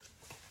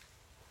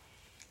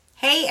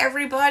Hey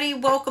everybody,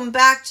 welcome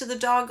back to the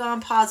Doggone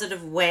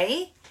Positive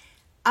Way.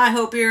 I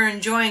hope you're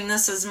enjoying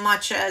this as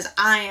much as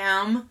I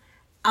am.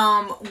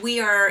 We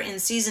are in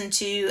season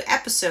 2,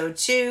 episode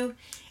 2,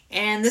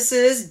 and this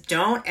is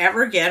Don't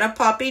Ever Get a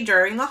Puppy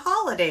During the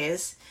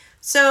Holidays.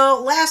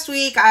 So last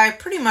week I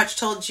pretty much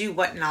told you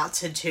what not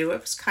to do.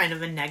 It was kind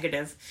of a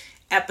negative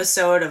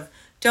episode of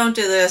don't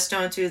do this,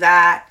 don't do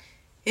that.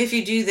 If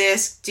you do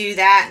this, do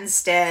that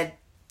instead.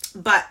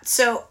 But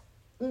so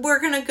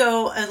we're going to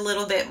go a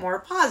little bit more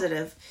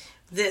positive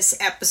this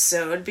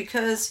episode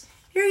because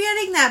you're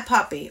getting that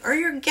puppy or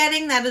you're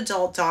getting that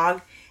adult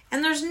dog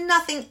and there's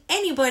nothing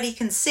anybody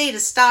can say to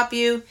stop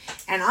you.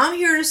 And I'm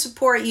here to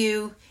support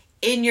you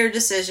in your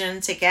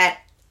decision to get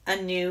a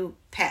new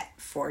pet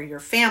for your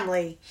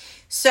family.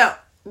 So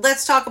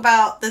let's talk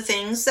about the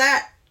things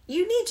that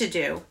you need to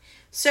do.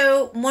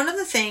 So one of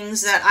the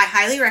things that I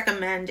highly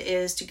recommend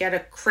is to get a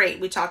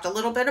crate. We talked a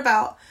little bit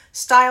about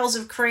styles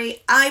of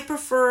crate. I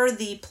prefer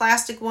the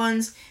plastic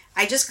ones.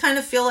 I just kind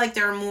of feel like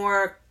they're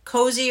more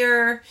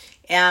cozier,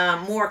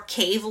 more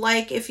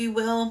cave-like, if you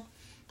will.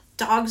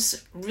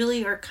 Dogs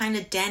really are kind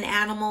of den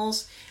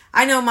animals.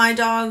 I know my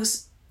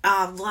dogs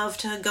love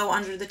to go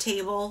under the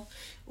table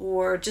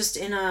or just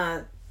in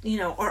a,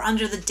 or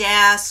under the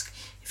desk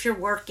if you're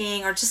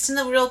working, or just in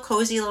a real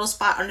cozy little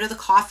spot under the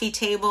coffee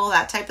table,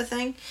 that type of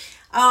thing.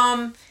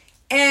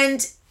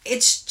 And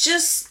it's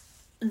just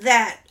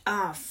that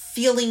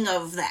feeling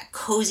of that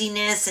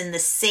coziness and the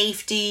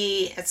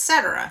safety,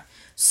 etc.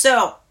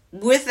 So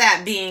with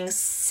that being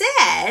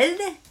said,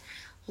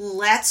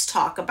 let's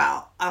talk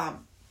about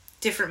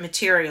different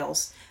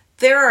materials.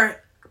 There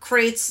are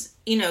crates,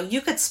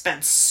 you could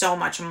spend so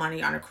much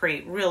money on a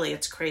crate. Really,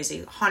 it's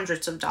crazy.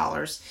 Hundreds of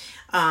dollars.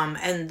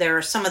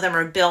 And some of them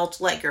are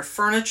built like your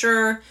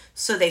furniture,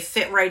 so they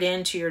fit right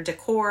into your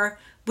decor,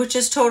 which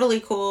is totally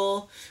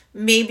cool.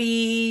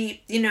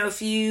 Maybe,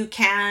 if you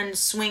can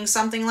swing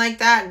something like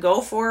that, go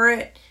for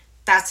it.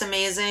 That's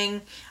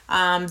amazing.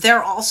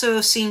 There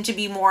also seem to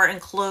be more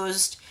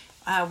enclosed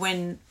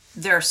when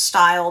they're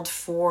styled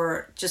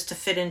for just to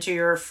fit into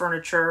your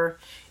furniture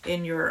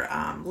in your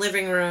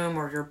living room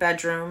or your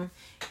bedroom.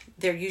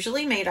 They're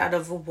usually made out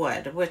of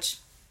wood, which,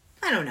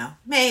 I don't know,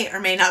 may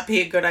or may not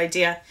be a good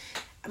idea.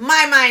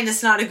 My mind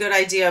is not a good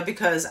idea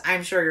because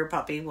I'm sure your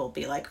puppy will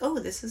be like, oh,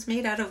 this is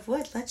made out of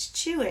wood. Let's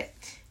chew it.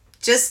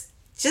 Just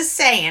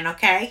saying,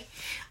 okay?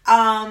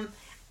 I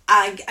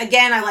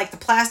like the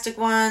plastic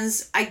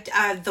ones.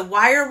 The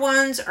wire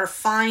ones are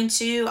fine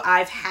too.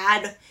 I've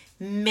had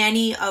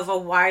many of a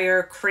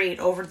wire crate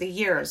over the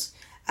years.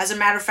 As a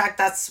matter of fact,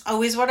 that's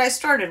always what I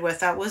started with.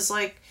 That was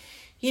like,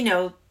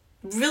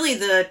 really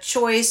the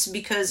choice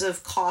because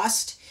of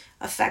cost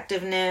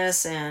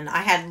effectiveness, and I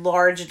had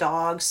large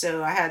dogs,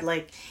 so I had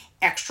like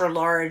extra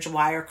large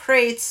wire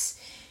crates.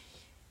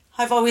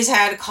 I've always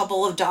had a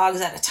couple of dogs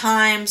at a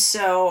time,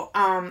 so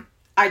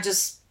I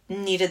just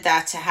needed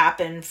that to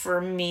happen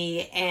for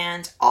me.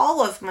 And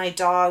all of my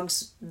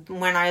dogs,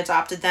 when I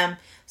adopted them,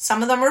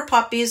 some of them were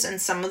puppies and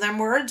some of them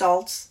were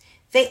adults.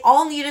 They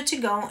all needed to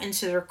go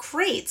into their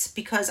crates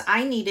because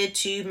I needed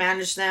to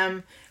manage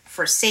them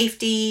for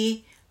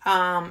safety,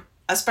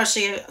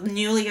 especially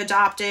newly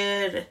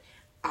adopted.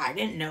 I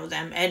didn't know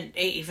them, and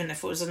even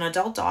if it was an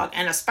adult dog,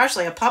 and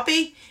especially a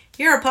puppy,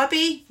 you're a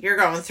puppy, you're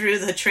going through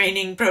the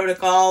training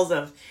protocols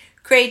of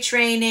crate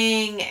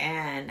training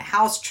and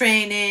house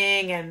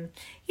training and,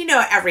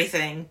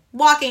 everything.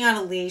 Walking on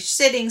a leash,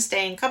 sitting,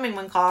 staying, coming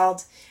when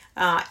called,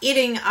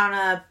 eating on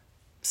a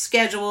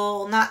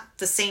schedule, not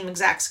the same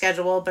exact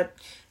schedule, but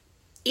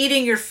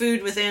eating your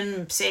food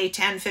within, say,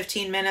 10,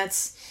 15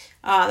 minutes.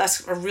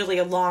 That's really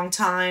a long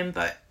time,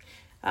 but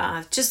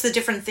just the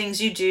different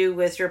things you do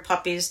with your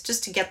puppies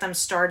just to get them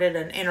started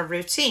and in a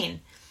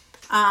routine.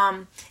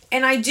 And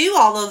I do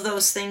all of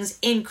those things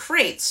in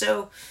crates.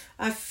 So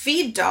I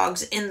feed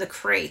dogs in the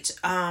crate.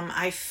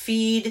 I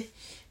feed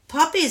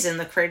puppies in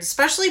the crate,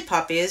 especially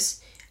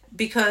puppies,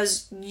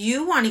 because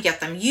you want to get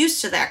them used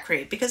to that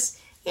crate because,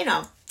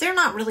 they're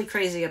not really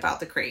crazy about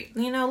the crate.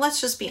 Let's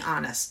just be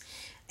honest.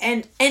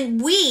 And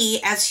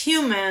we as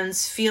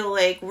humans feel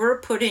like we're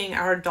putting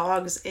our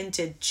dogs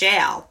into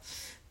jail.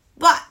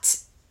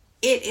 But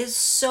it is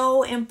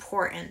so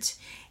important.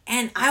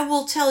 And I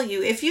will tell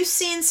you, if you've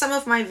seen some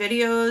of my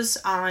videos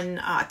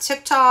on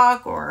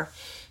TikTok or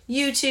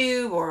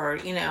YouTube or,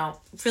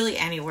 really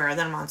anywhere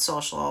that I'm on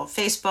social,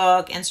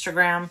 Facebook,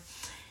 Instagram,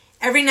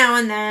 every now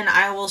and then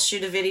I will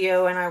shoot a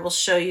video and I will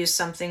show you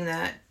something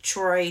that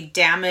Troy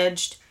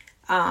damaged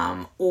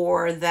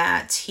or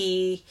that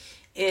he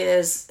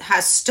has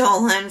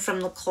stolen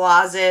from the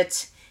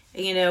closet,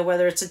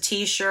 whether it's a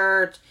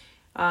t-shirt.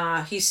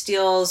 He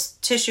steals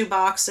tissue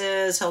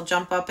boxes. He'll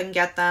jump up and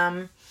get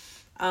them.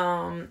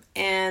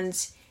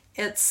 And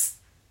it's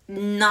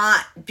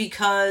not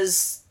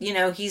because,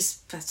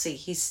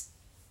 he's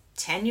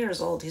 10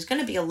 years old. He's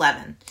going to be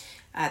 11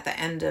 at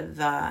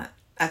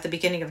the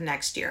beginning of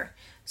next year.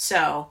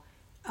 So,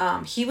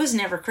 he was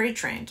never crate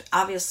trained.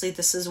 Obviously,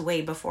 this is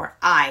way before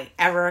I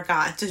ever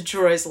got into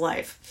Troy's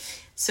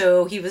life.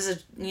 So he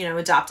was,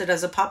 adopted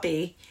as a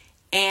puppy.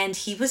 and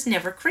he was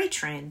never crate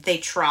trained. They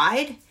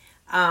tried,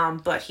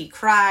 but he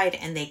cried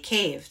and they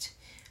caved.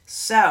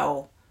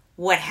 So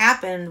what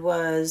happened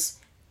was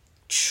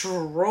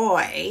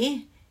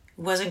Troy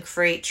wasn't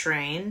crate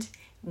trained,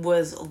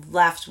 was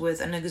left with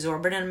an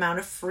exorbitant amount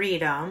of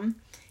freedom,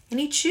 and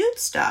he chewed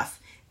stuff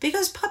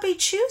because puppy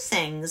chew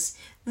things.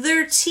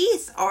 Their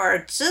teeth are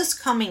just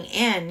coming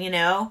in,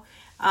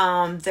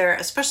 they're,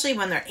 especially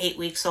when they're 8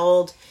 weeks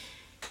old.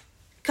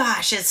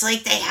 Gosh, it's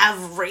like they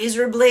have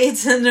razor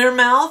blades in their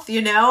mouth,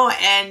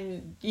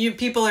 and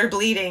people are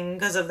bleeding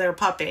because of their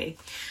puppy.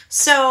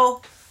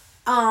 So,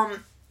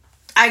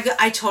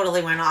 I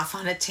totally went off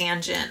on a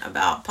tangent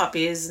about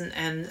puppies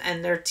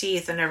and their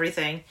teeth and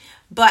everything.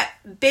 But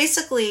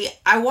basically,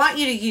 I want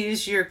you to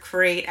use your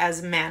crate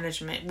as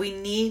management. We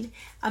need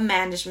a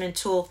management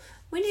tool.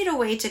 We need a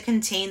way to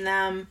contain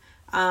them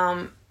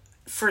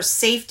for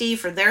safety,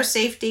 for their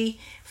safety,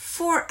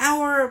 for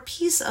our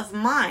peace of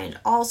mind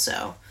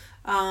also.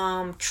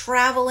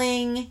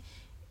 Traveling,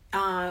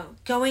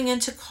 going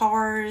into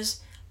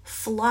cars,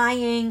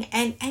 flying,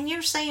 and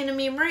you're saying to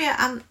me, Maria,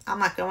 I'm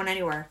not going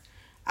anywhere.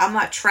 I'm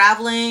not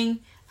traveling.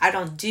 I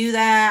don't do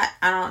that.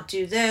 I don't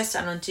do this.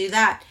 I don't do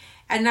that.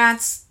 And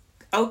that's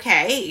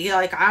okay.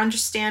 I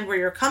understand where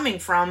you're coming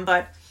from,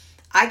 but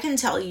I can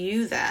tell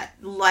you that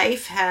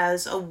life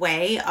has a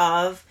way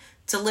of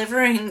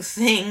delivering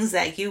things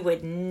that you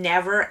would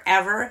never,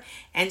 ever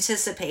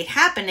anticipate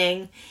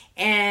happening.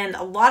 And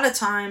a lot of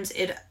times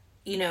it,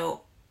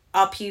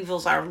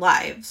 upheavals our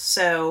lives.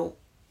 So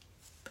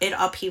it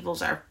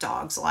upheavals our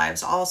dogs'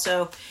 lives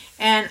also.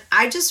 And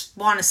I just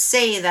want to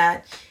say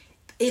that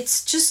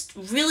it's just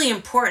really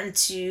important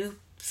to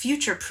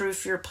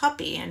future-proof your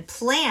puppy and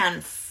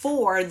plan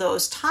for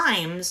those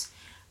times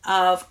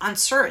of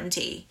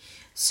uncertainty.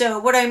 So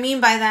what I mean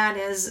by that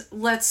is,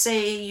 let's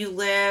say you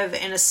live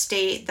in a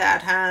state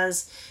that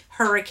has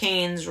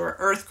hurricanes or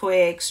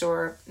earthquakes,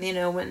 or,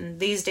 when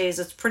these days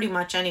it's pretty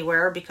much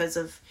anywhere because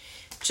of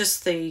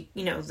just the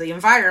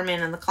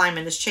environment and the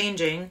climate is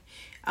changing.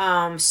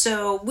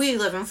 So we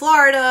live in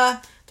Florida.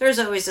 There's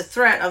always a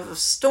threat of a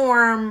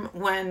storm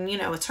when,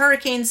 it's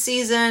hurricane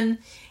season.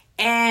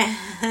 And,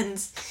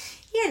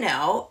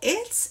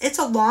 it's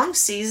a long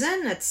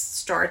season. It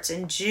starts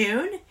in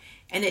June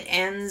and it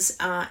ends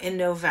in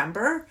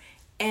November.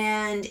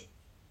 And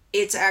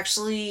it's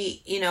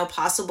actually,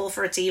 possible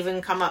for it to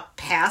even come up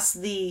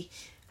past the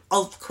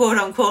quote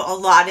unquote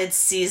allotted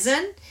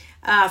season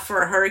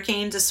for a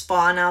hurricane to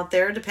spawn out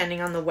there, depending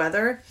on the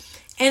weather.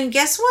 And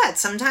guess what?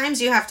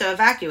 Sometimes you have to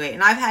evacuate.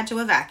 And I've had to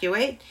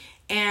evacuate.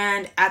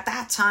 And at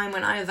that time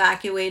when I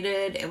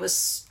evacuated, it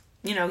was,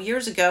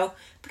 years ago,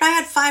 but I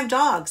had 5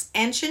 dogs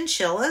and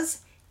chinchillas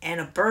and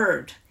a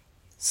bird.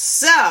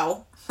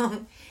 So,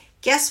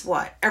 guess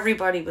what?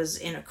 Everybody was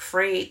in a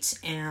crate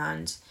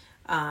and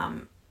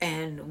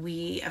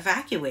we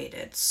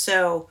evacuated.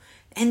 So,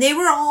 and they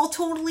were all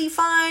totally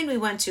fine. We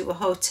went to a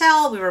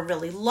hotel. We were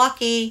really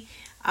lucky.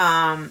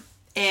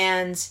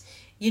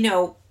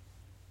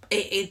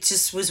 It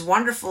just was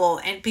wonderful.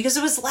 And because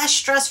it was less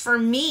stress for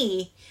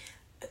me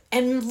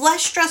and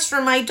less stress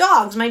for my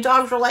dogs. My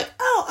dogs were like,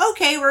 oh,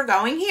 okay, we're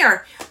going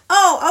here.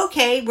 Oh,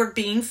 okay, we're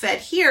being fed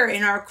here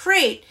in our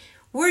crate.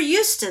 We're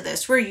used to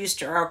this. We're used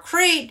to our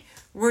crate.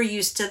 We're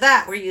used to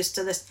that. We're used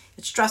to this.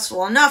 It's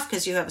stressful enough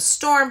because you have a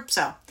storm.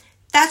 So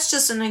that's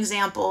just an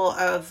example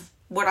of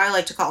what I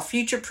like to call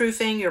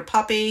future-proofing your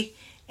puppy.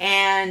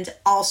 And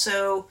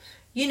also,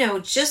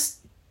 just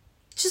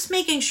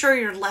making sure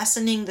you're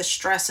lessening the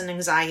stress and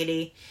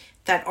anxiety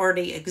that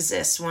already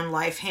exists when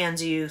life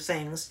hands you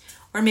things.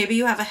 Or maybe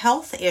you have a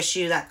health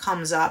issue that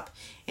comes up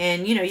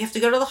and, you have to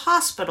go to the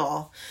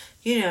hospital,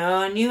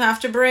 and you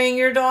have to bring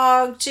your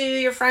dog to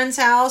your friend's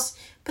house,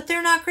 but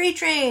they're not crate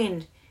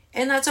trained.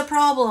 And that's a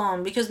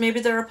problem because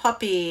maybe they're a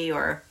puppy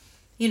or,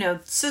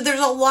 so there's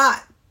a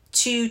lot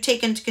to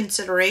take into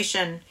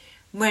consideration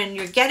when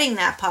you're getting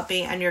that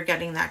puppy and you're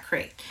getting that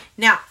crate.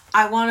 Now,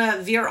 I want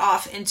to veer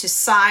off into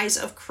size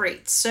of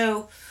crates.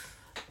 So,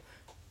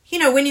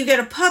 when you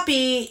get a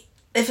puppy,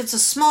 if it's a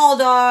small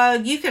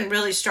dog, you can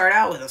really start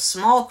out with a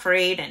small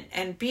crate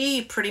and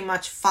be pretty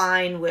much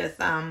fine with,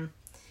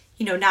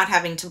 not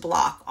having to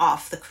block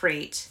off the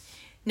crate.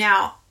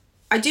 Now,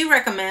 I do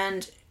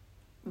recommend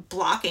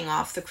blocking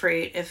off the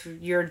crate if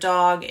your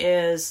dog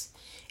is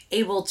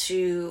able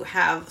to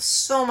have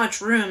so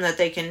much room that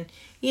they can,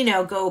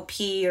 go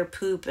pee or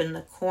poop in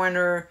the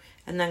corner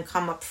and then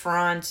come up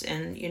front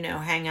and,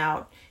 hang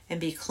out and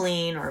be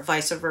clean, or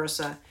vice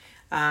versa.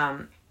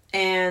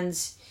 And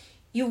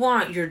you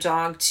want your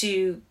dog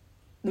to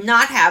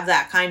not have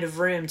that kind of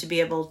room to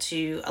be able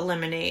to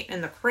eliminate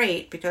in the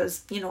crate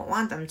because you don't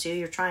want them to.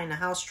 You're trying to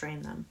house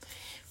train them.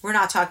 We're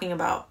not talking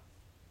about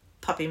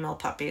puppy mill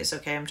puppies,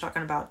 okay? I'm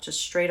talking about just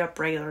straight up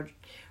regular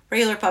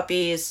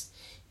puppies,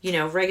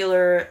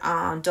 regular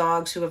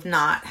dogs who have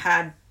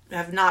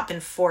not been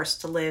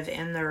forced to live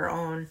in their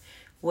own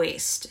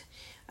waste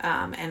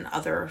and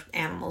other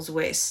animals'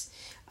 waste.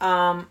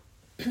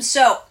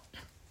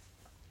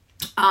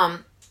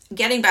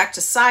 getting back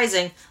to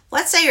sizing,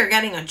 let's say you're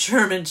getting a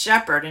German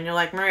Shepherd and you're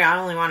like, Maria, I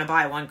only want to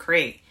buy 1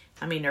 crate.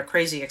 I mean, they're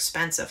crazy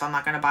expensive. I'm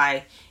not going to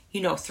buy,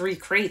 3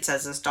 crates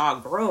as this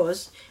dog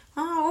grows.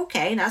 Oh,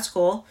 okay, that's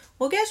cool.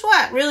 Well, guess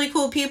what? Really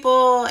cool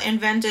people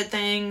invented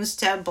things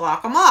to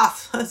block them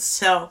off.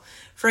 So,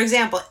 for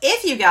example,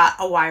 if you got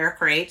a wire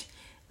crate,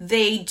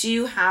 they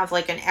do have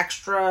like an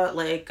extra,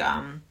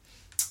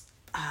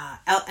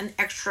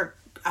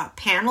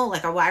 panel,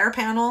 like a wire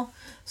panel,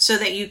 so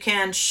that you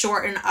can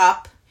shorten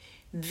up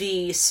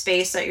the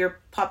space that your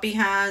puppy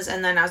has,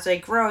 and then as they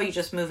grow, you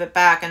just move it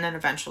back and then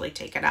eventually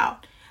take it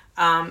out.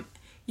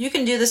 You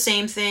can do the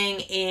same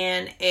thing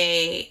in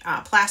a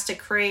plastic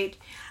crate.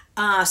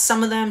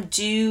 Some of them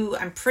do,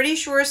 I'm pretty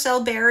sure,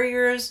 sell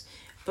barriers,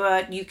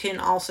 but you can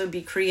also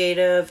be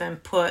creative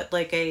and put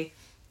like a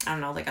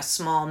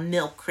small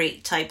milk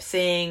crate type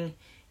thing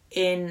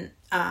in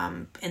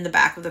the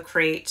back of the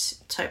crate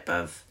type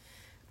of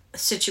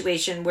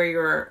situation where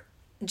you're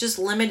just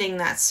limiting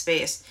that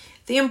space.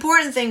 The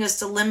important thing is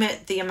to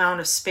limit the amount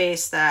of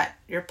space that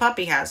your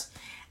puppy has.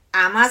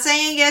 I'm not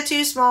saying get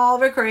too small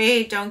of a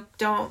crate.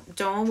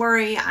 Don't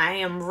worry. I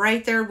am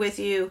right there with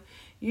you.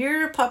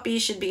 Your puppy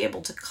should be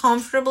able to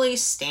comfortably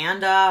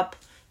stand up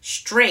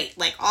straight,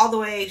 like all the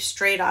way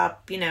straight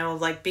up,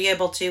 like be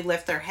able to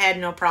lift their head,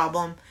 no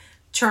problem,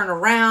 turn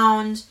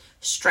around,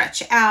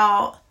 stretch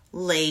out,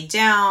 lay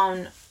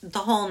down, the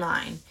whole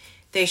 9.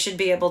 They should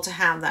be able to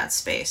have that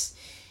space.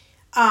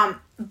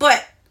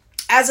 But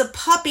as a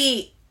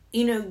puppy,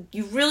 you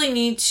really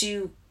need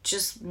to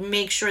just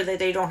make sure that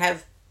they don't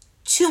have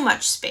too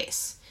much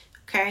space.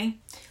 Okay.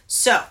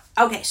 So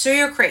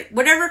your crate,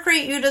 whatever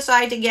crate you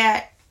decide to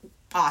get,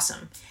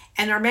 awesome.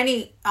 And there are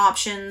many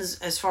options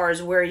as far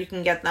as where you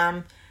can get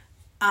them.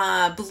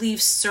 I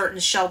believe certain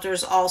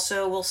shelters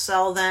also will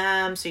sell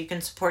them, so you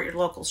can support your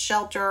local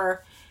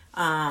shelter.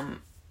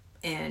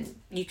 And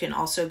you can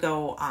also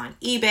go on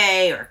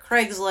eBay or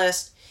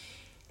Craigslist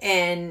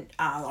and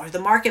or the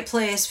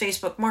marketplace,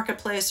 Facebook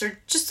Marketplace. There are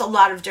just a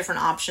lot of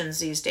different options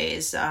these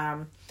days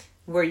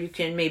where you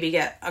can maybe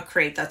get a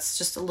crate that's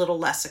just a little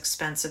less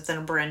expensive than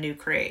a brand new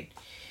crate.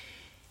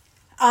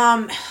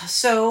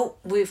 So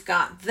we've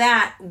got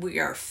that. We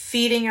are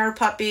feeding our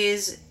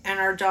puppies and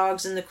our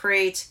dogs in the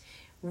crate.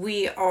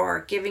 We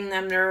are giving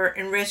them their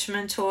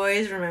enrichment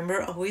toys.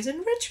 Remember, always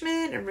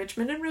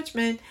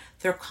enrichment.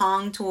 Their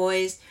Kong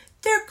toys,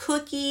 their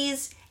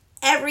cookies.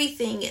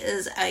 Everything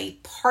is a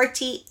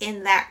party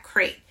in that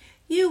crate.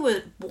 You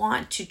would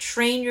want to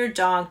train your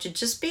dog to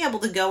just be able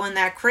to go in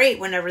that crate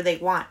whenever they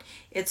want.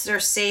 It's their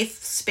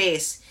safe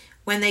space.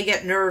 When they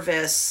get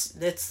nervous,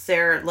 it's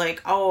their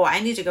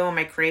I need to go in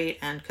my crate,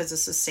 and because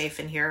this is safe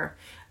in here.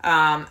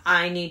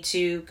 I need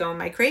to go in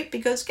my crate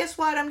because guess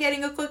what? I'm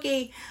getting a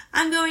cookie.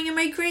 I'm going in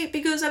my crate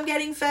because I'm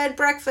getting fed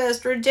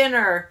breakfast or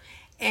dinner.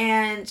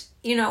 And,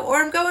 or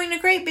I'm going to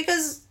crate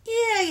because,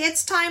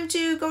 it's time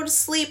to go to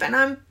sleep, and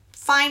I'm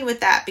fine with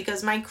that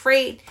because my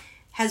crate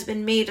has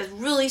been made a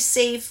really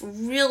safe,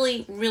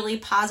 really, really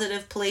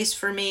positive place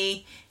for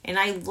me. And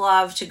I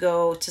love to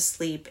go to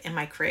sleep in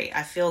my crate.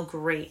 I feel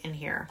great in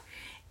here.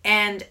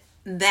 And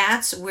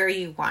that's where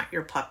you want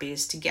your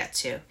puppies to get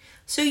to.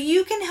 So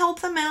you can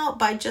help them out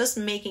by just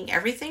making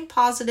everything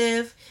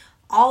positive.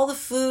 All the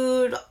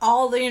food,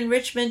 all the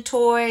enrichment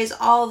toys,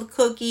 all the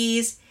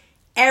cookies,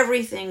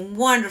 everything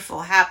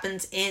wonderful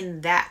happens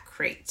in that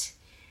crate.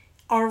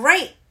 All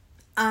right.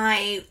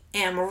 I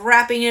am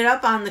wrapping it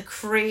up on the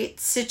crate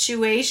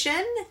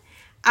situation.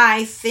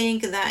 I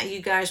think that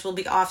you guys will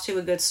be off to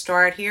a good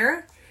start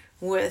here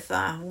with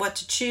what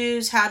to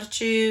choose, how to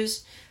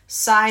choose,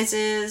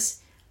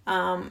 sizes.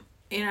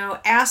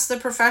 Ask the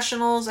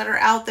professionals that are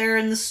out there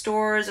in the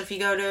stores. If you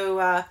go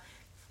to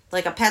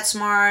like a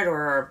PetSmart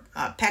or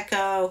a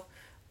Petco,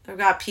 they've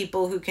got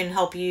people who can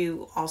help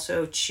you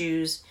also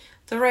choose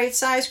the right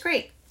size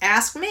crate.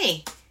 Ask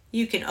me.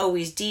 You can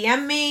always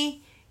DM me.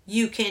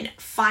 You can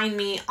find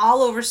me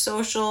all over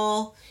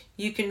social.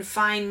 You can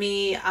find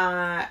me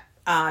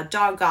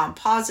Doggone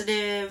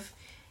Positive,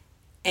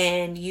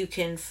 and you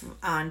can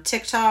on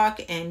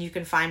TikTok, and you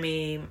can find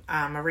me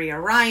Maria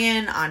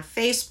Ryan on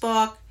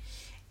Facebook,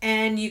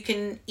 and you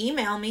can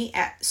email me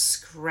at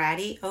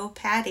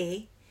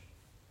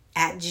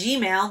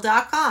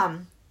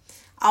scrattyoPatty@gmail.com.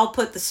 I'll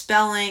put the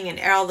spelling and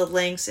all the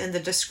links in the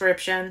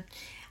description.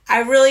 I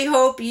really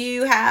hope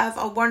you have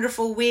a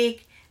wonderful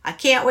week. I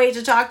can't wait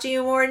to talk to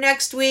you more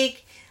next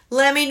week.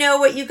 Let me know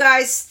what you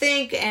guys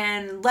think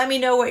and let me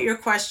know what your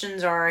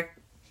questions are.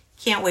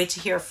 Can't wait to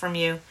hear from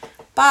you.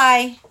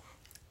 Bye.